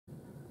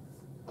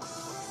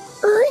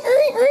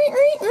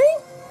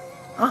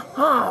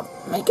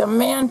Mega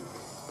Man.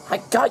 I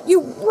got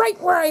you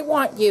right where I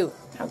want you.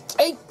 Now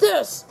take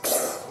this.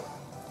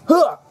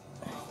 Huh.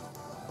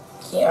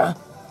 Yeah,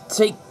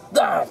 take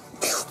that.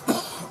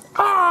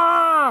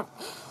 Ah!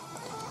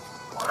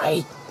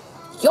 Why?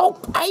 You'll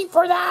pay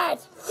for that.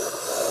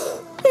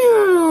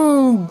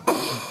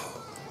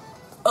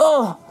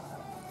 Oh.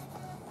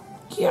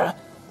 Yeah,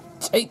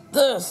 take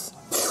this.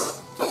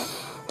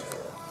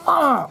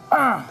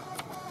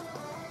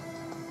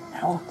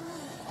 Now,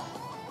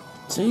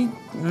 take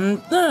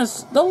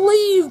this, the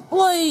leaf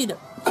blade.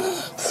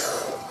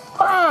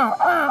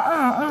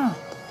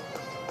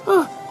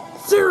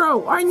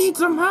 Zero, I need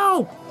some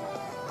help.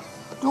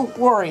 Don't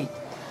worry.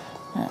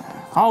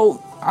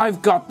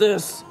 I've got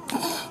this.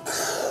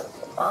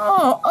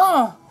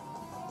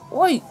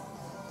 Wait.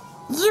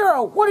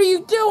 Zero, what are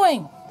you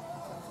doing?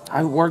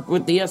 I work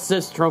with the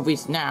assist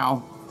trophies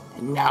now.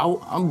 And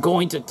now I'm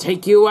going to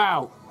take you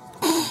out.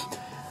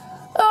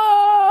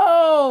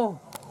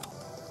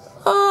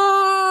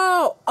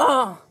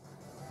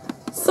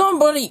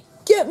 Somebody,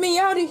 get me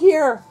out of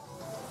here.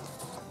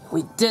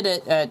 We did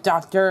it,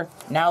 Doctor.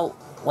 Now,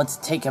 let's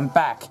take him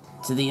back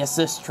to the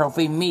assist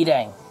trophy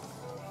meeting.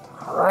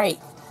 All right,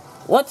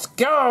 let's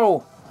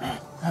go.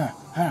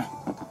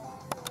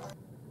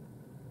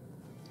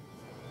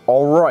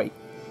 All right,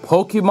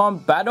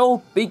 Pokemon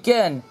battle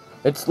begin.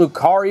 It's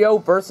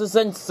Lucario versus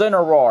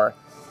Incineroar.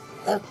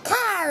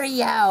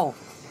 Lucario!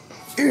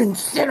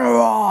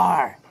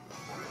 Incineroar!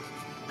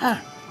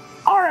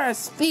 Aura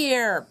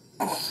Sphere!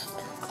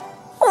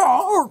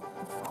 Oh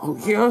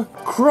yeah,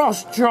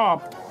 Cross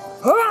Chop!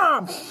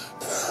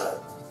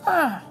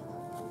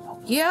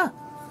 Yeah,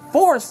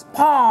 Force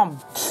Palm!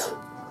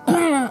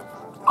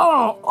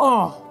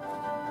 Oh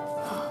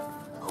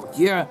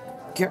yeah,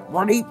 get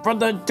ready for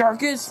the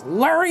Darkest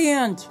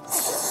Lariat!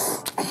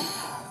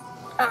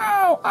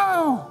 Ow!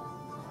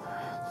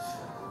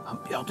 I'm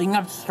building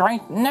up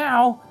strength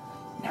now.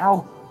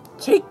 Now,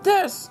 take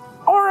this,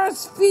 Aura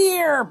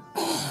Sphere!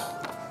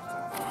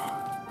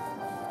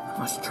 I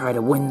must try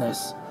to win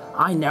this.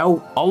 I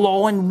know,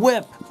 Alolan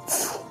Whip.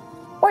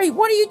 Wait,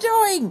 what are you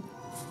doing?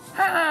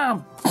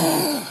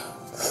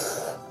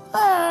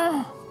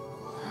 Oh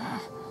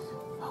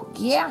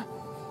yeah,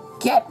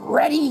 get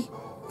ready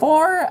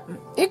for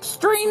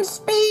extreme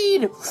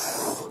speed.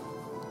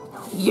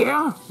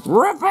 Yeah,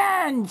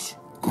 revenge.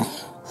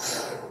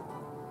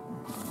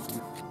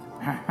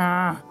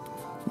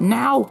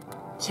 Now,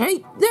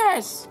 take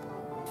this!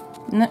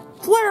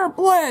 Flare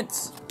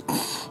Blitz!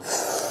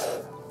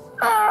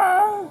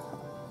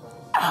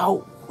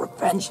 Ow,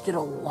 revenge did a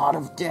lot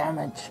of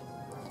damage.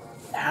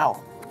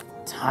 Now,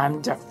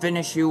 time to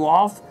finish you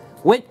off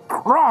with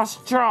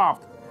Cross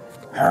Chop!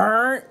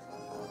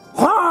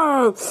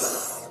 Oh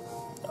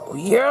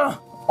yeah,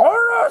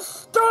 Aura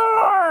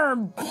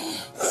Storm!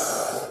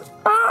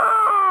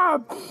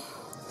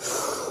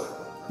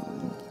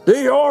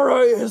 The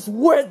aura is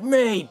with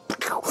me!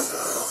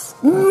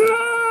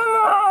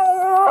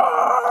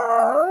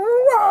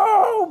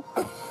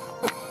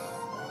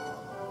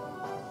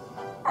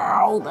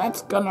 Ow,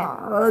 that's gonna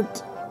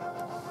hurt.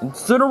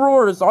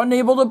 Incineroar is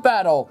unable to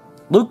battle.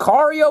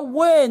 Lucario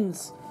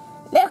wins!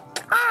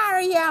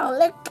 Lucario!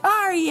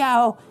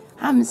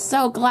 I'm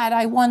so glad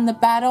I won the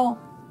battle.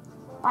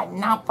 But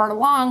not for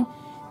long,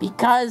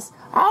 because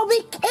I'll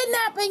be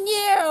kidnapping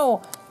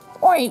you!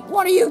 Wait,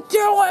 what are you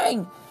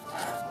doing?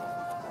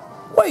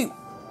 Wait,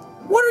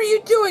 what are you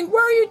doing?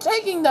 Where are you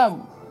taking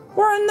them?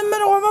 We're in the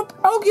middle of a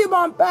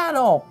Pokemon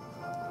battle.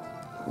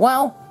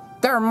 Well,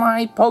 they're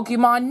my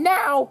Pokemon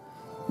now.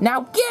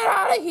 Now get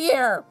out of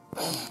here.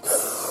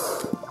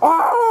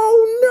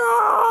 Oh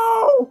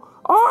no!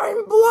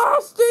 I'm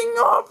blasting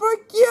off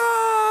again!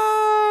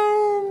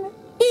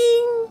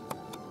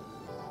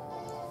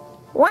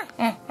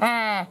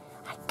 I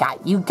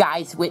got you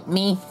guys with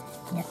me.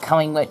 You're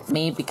coming with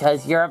me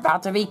because you're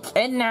about to be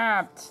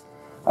kidnapped.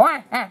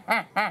 What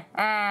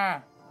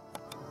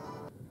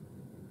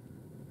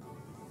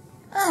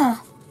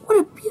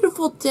a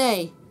beautiful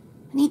day.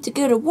 I need to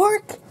go to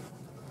work.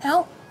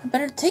 Now, I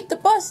better take the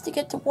bus to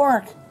get to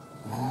work.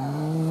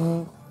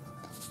 Oh,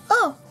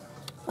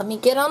 let me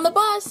get on the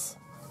bus.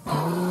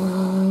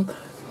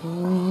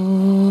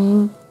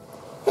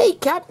 Hey,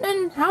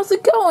 Captain, how's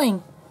it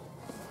going?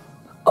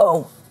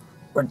 Oh,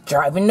 we're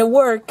driving to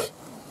work.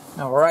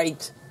 All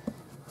right.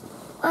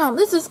 Wow,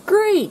 this is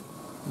great.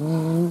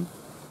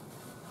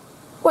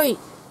 Wait,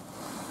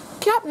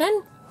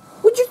 Captain,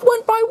 we just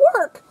went by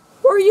work.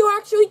 Where are you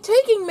actually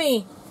taking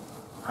me?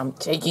 I'm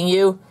taking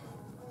you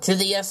to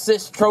the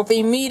assist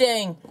trophy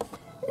meeting.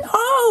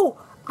 No,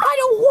 I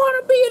don't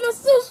want to be an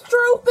assist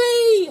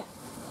trophy.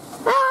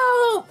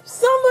 Help!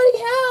 Somebody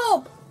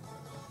help!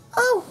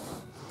 Oh,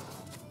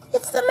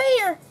 it's the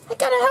mayor. I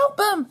gotta help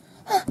him.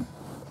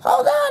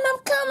 Hold on, I'm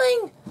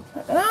coming.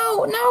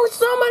 No,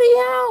 somebody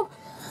help.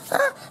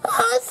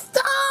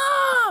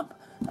 Stop!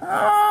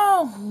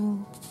 Oh.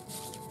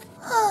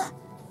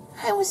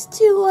 I was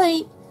too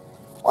late.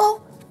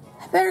 Well,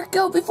 I better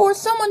go before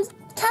someone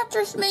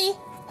captures me.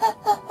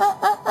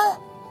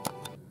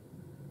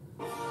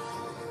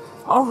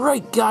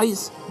 Alright,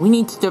 guys, we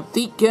need to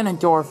defeat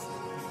Ganondorf.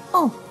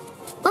 Oh,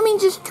 let me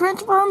just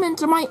transform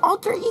into my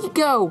alter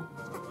ego.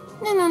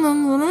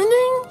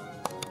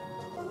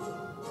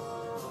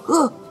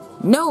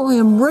 Now I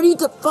am ready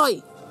to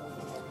fight.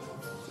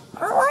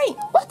 Alright,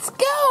 let's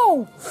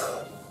go.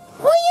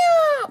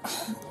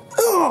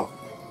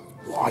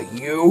 Why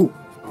you?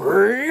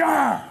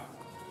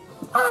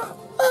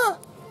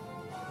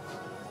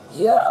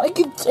 Yeah, I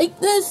can take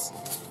this.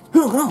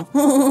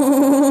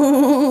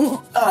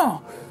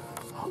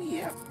 Oh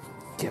yeah,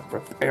 get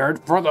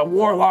prepared for the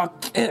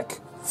warlock kick.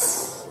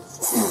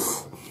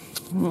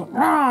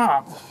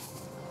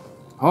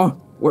 Huh?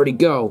 Where'd he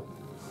go?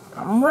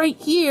 I'm right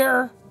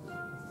here.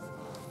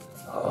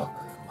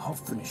 I'll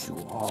finish you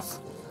off.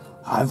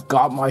 I've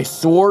got my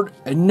sword,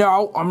 and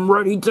now I'm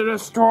ready to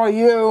destroy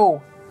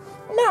you.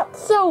 Not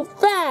so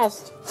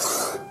fast.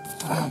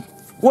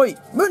 Wait,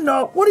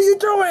 Midna, what are you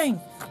doing?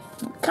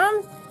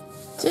 Come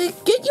to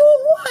get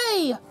you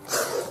away.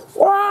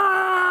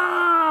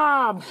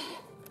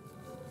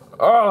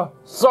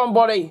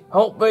 Somebody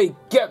help me,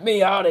 get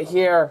me out of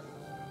here.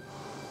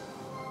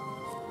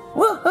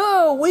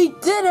 Woohoo, we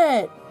did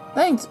it.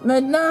 Thanks,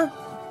 Midna.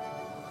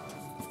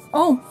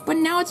 Oh, but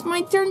now it's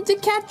my turn to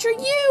capture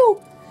you.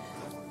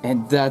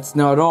 And that's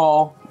not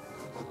all.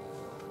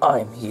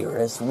 I'm here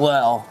as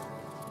well.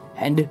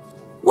 And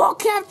we'll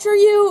capture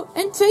you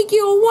and take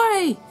you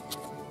away.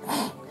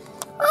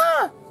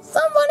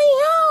 Somebody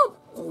help.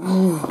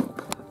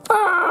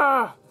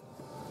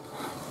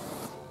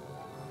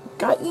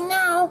 Got you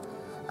now.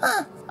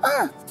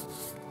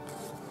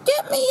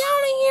 Get me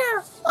out of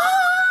here.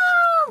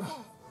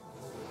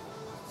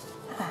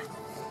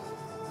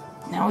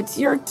 Now it's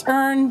your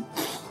turn.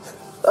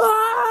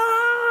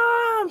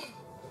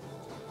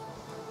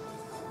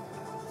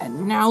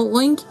 And now,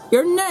 Link,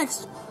 you're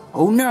next.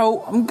 Oh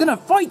no, I'm gonna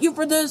fight you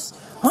for this.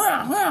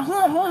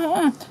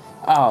 I'll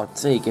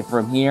take it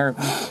from here.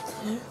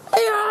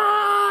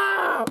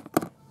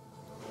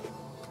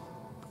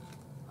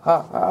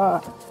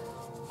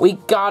 We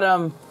got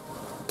him.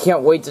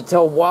 Can't wait to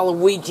tell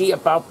Waluigi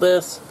about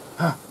this.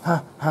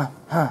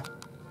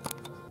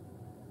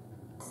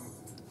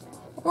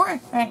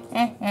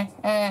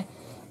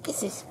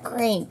 This is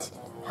great.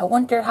 I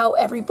wonder how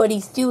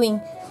everybody's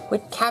doing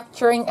with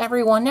capturing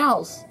everyone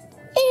else.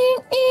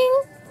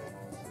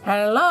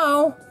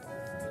 Hello?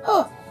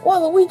 Oh,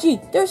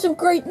 Waluigi, there's some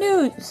great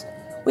news.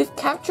 We've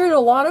captured a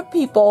lot of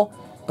people,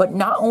 but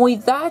not only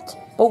that,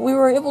 but we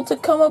were able to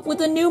come up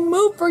with a new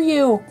move for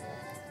you.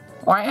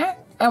 What?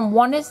 And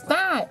what is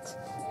that?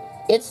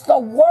 It's the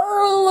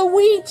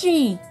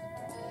Waluigi.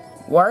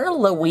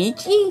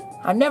 Waluigi?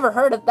 I've never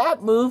heard of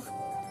that move.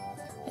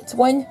 It's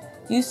when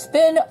you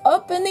spin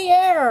up in the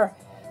air.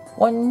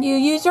 When you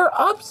use your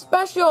up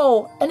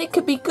special, and it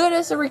could be good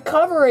as a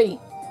recovery.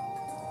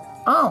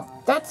 Oh,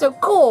 that's so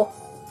cool.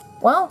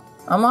 Well,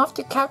 I'm off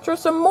to capture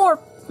some more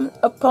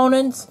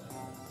opponents.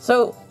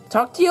 So,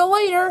 talk to you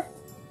later.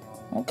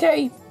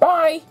 Okay,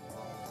 bye.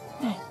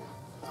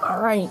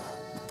 Alright,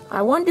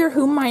 I wonder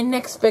who my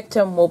next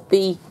victim will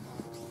be.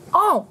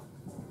 Oh,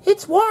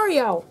 it's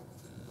Wario.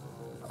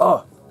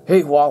 Oh,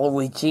 hey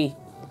Waluigi.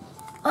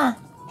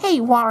 Hey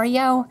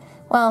Wario.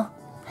 Well,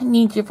 I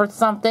need you for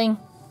something.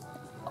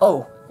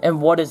 Oh, and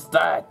what is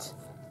that?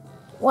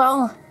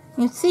 Well,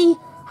 you see,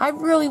 I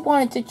really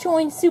wanted to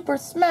join Super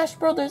Smash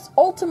Bros.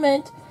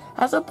 Ultimate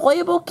as a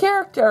playable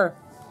character.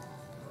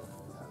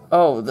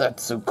 Oh,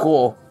 that's so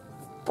cool.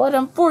 But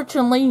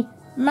unfortunately,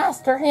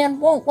 Master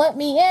Hand won't let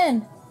me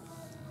in.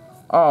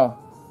 Oh,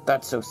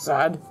 that's so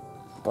sad.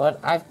 But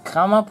I've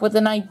come up with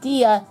an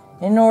idea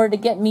in order to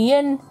get me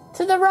in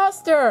to the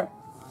roster.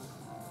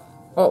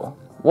 Oh,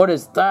 what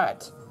is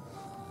that?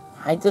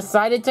 I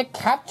decided to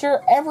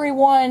capture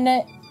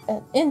everyone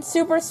in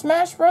Super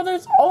Smash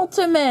Bros.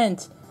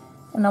 Ultimate.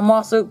 And I'm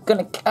also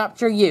gonna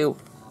capture you.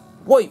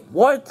 Wait,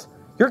 what?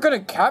 You're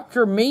gonna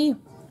capture me?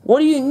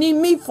 What do you need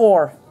me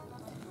for?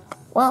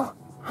 Well,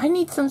 I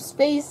need some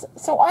space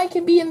so I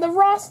can be in the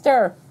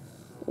roster.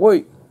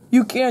 Wait,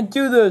 you can't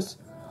do this.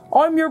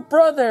 I'm your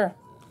brother.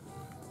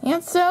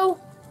 And so,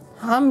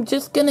 I'm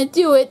just gonna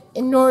do it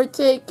in order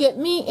to get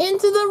me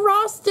into the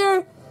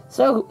roster.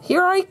 So,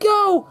 here I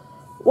go.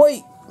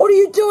 Wait, what are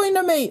you doing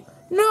to me?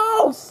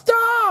 No,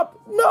 stop!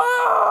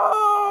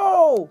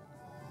 No!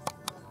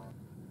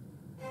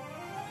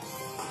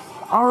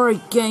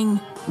 Alright,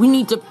 gang, we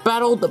need to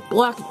battle the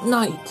Black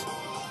Knight.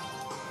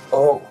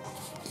 Oh,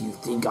 do you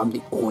think I'm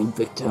the only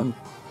victim?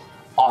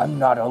 I'm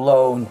not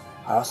alone.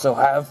 I also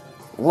have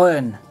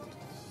Lynn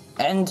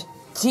and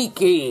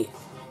Tiki.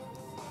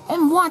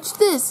 And watch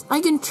this,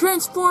 I can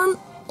transform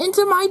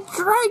into my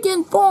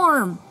dragon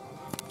form.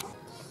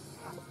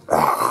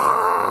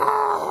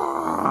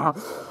 Ha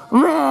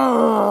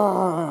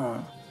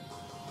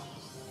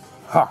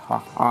ha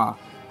ha,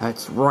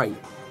 that's right.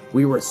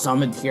 We were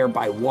summoned here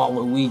by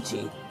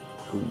Waluigi,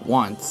 who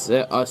wants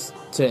us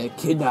to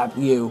kidnap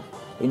you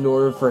in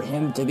order for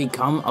him to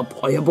become a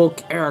playable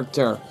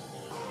character.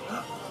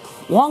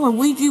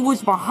 Waluigi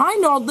was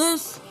behind all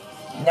this.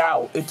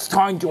 Now it's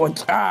time to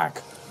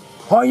attack.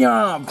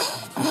 Hi-yam!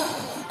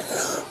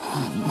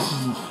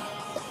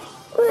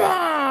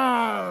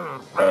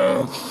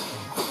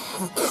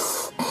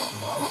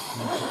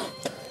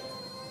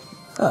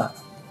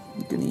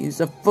 I'm gonna use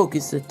a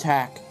focus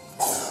attack.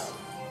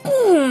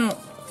 You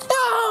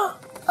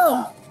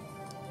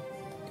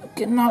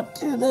cannot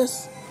do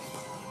this.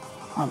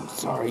 I'm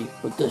sorry,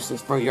 but this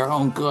is for your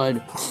own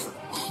good.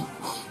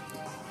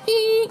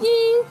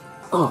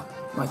 Oh,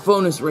 my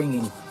phone is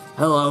ringing.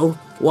 Hello,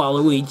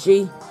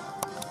 Waluigi?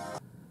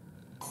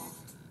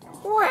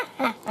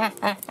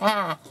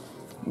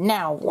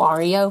 Now,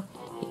 Wario,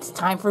 it's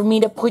time for me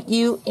to put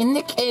you in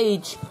the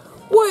cage.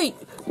 Wait!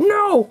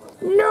 No!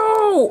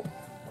 No!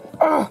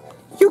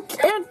 You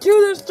can't do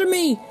this to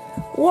me!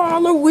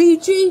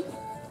 Waluigi!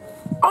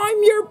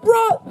 I'm your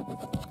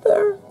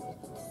brother!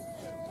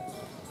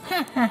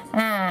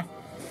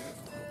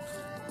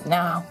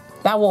 Now,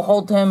 that will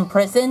hold him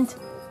imprisoned.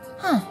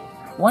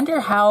 Wonder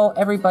how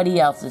everybody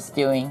else is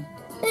doing.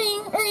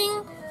 Ring,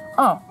 ring.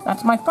 Oh,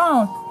 that's my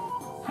phone.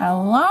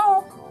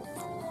 Hello?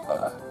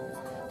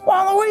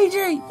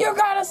 Waluigi, you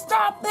gotta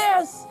stop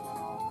this!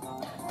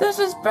 This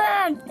is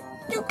bad!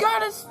 You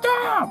gotta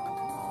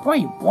stop!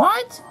 Wait,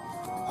 what?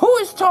 Who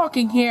is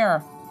talking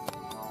here?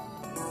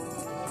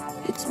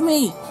 It's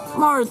me,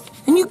 Marth,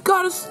 and you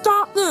gotta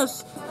stop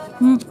this!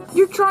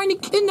 You're trying to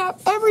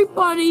kidnap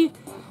everybody,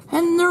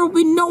 and there will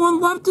be no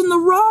one left in the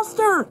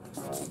roster!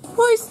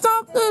 Please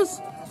stop this!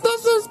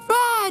 This is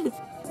bad!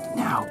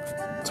 Now,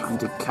 time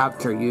to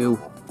capture you.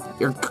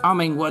 You're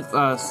coming with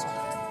us.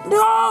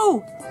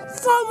 No!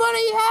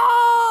 Somebody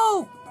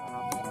help!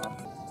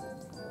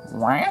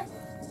 What?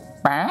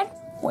 Bad?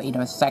 Wait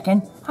a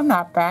second. I'm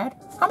not bad.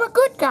 I'm a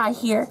good guy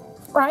here,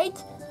 right?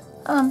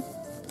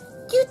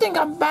 Do you think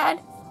I'm bad?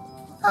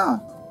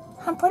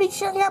 I'm pretty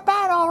sure you're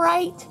bad,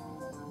 alright.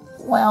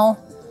 Well,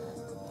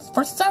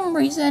 for some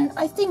reason,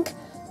 I think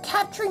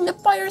capturing the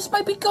fighters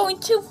might be going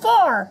too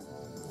far.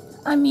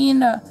 I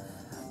mean,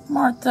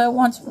 Martha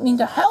wants me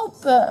to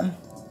help the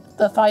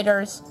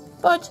fighters,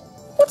 but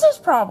what's his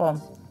problem?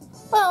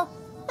 Well,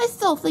 I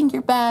still think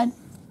you're bad.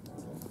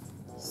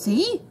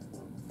 See?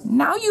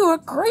 Now you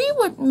agree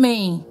with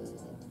me.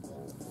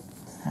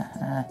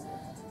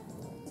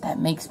 That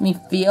makes me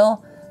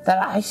feel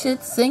that I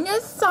should sing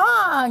a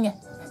song.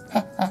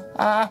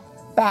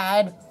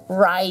 Bad,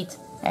 right?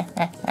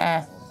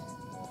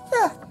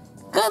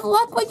 Good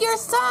luck with your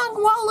song,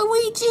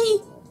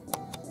 Waluigi.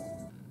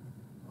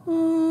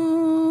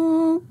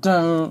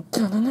 Dun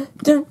dun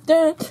dun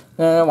dun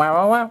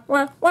wow wow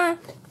wow wow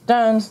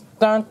dun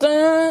dun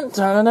dun dun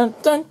dun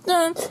dun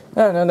dun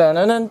dun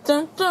dun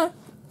dun dun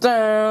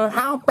dun.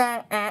 How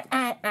bad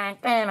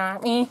can I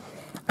be?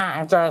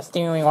 I'm just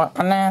doing what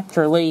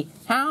naturally.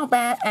 How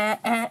bad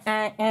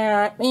can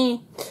I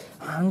be?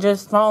 I'm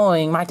just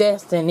following my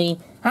destiny.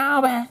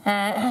 How bad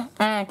can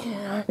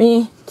I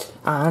be?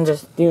 I'm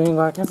just doing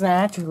what comes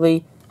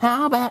naturally.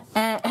 How bad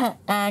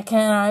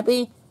can I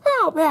be?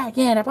 How bad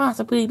can it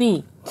possibly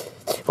be?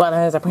 What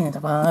is a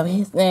principle of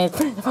business?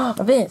 Principle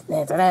of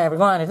business, and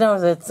everyone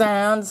knows it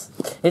sounds.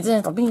 It's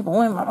just the people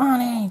with my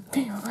money.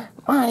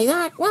 Money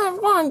that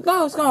one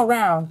goes go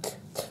round.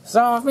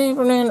 So if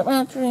people in the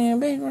country and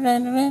people in the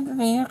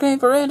industry are okay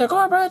for the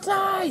corporate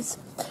size.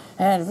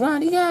 And if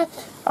money got,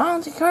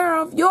 I'll take care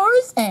of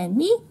yours and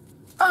me.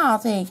 I'll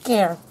take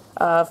care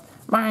of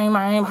mine.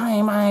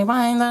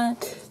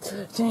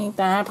 Take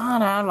that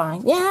pot out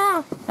like,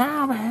 yeah,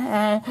 how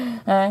bad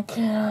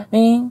can I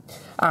be?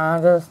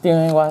 I'm just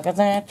doing what comes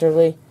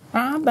naturally.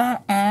 How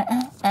bad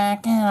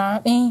can I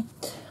be?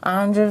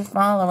 I'm just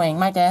following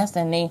my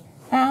destiny.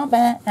 How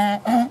bad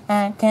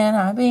can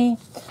I be?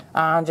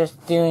 I'm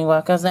just doing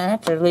what comes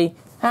naturally.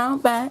 How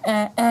bad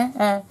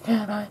can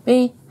I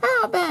be?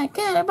 How bad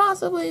can it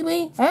possibly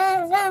be?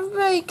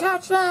 Everybody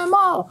catch them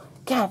all.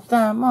 Catch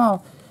them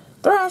all.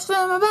 Thrash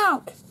them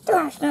about.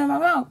 Thrash them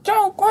about.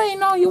 Don't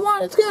quit all you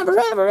want. It's never,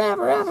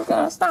 ever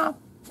gonna stop.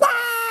 What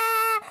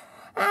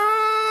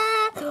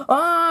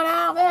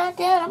how bad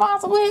can it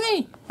possibly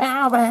be?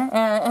 How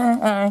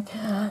bad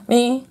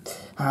me?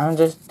 I'm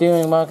just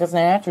doing what comes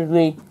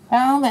naturally.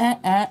 How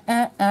bad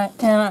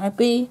can I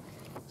be?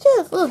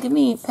 Just look at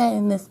me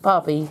petting this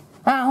puppy.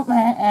 How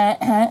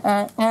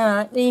bad can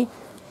I be?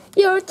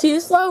 You're too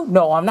slow.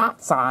 No, I'm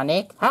not,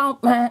 Sonic. How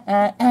bad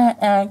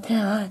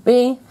can I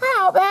be?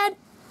 How bad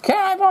can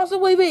I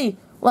possibly be?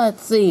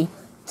 Let's see.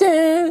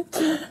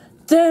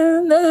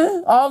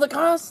 All the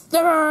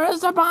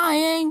customers are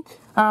buying.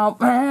 How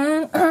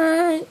bad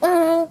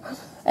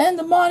and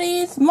the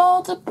money's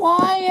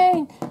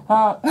multiplying.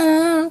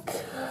 And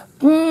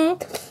the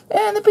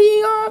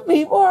PR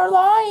people are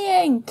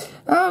lying.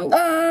 And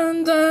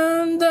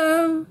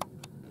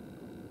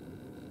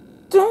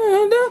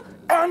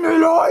the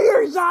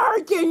lawyers are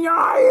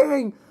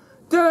denying.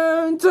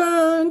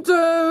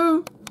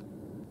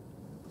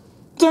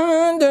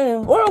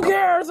 Who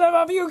cares if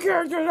a few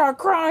characters are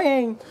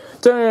crying?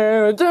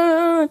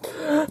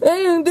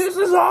 And this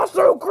is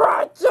also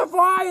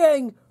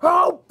gratifying.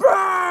 How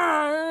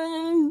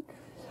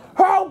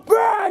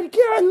bad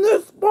can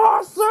this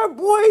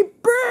possibly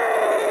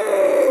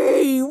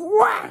be?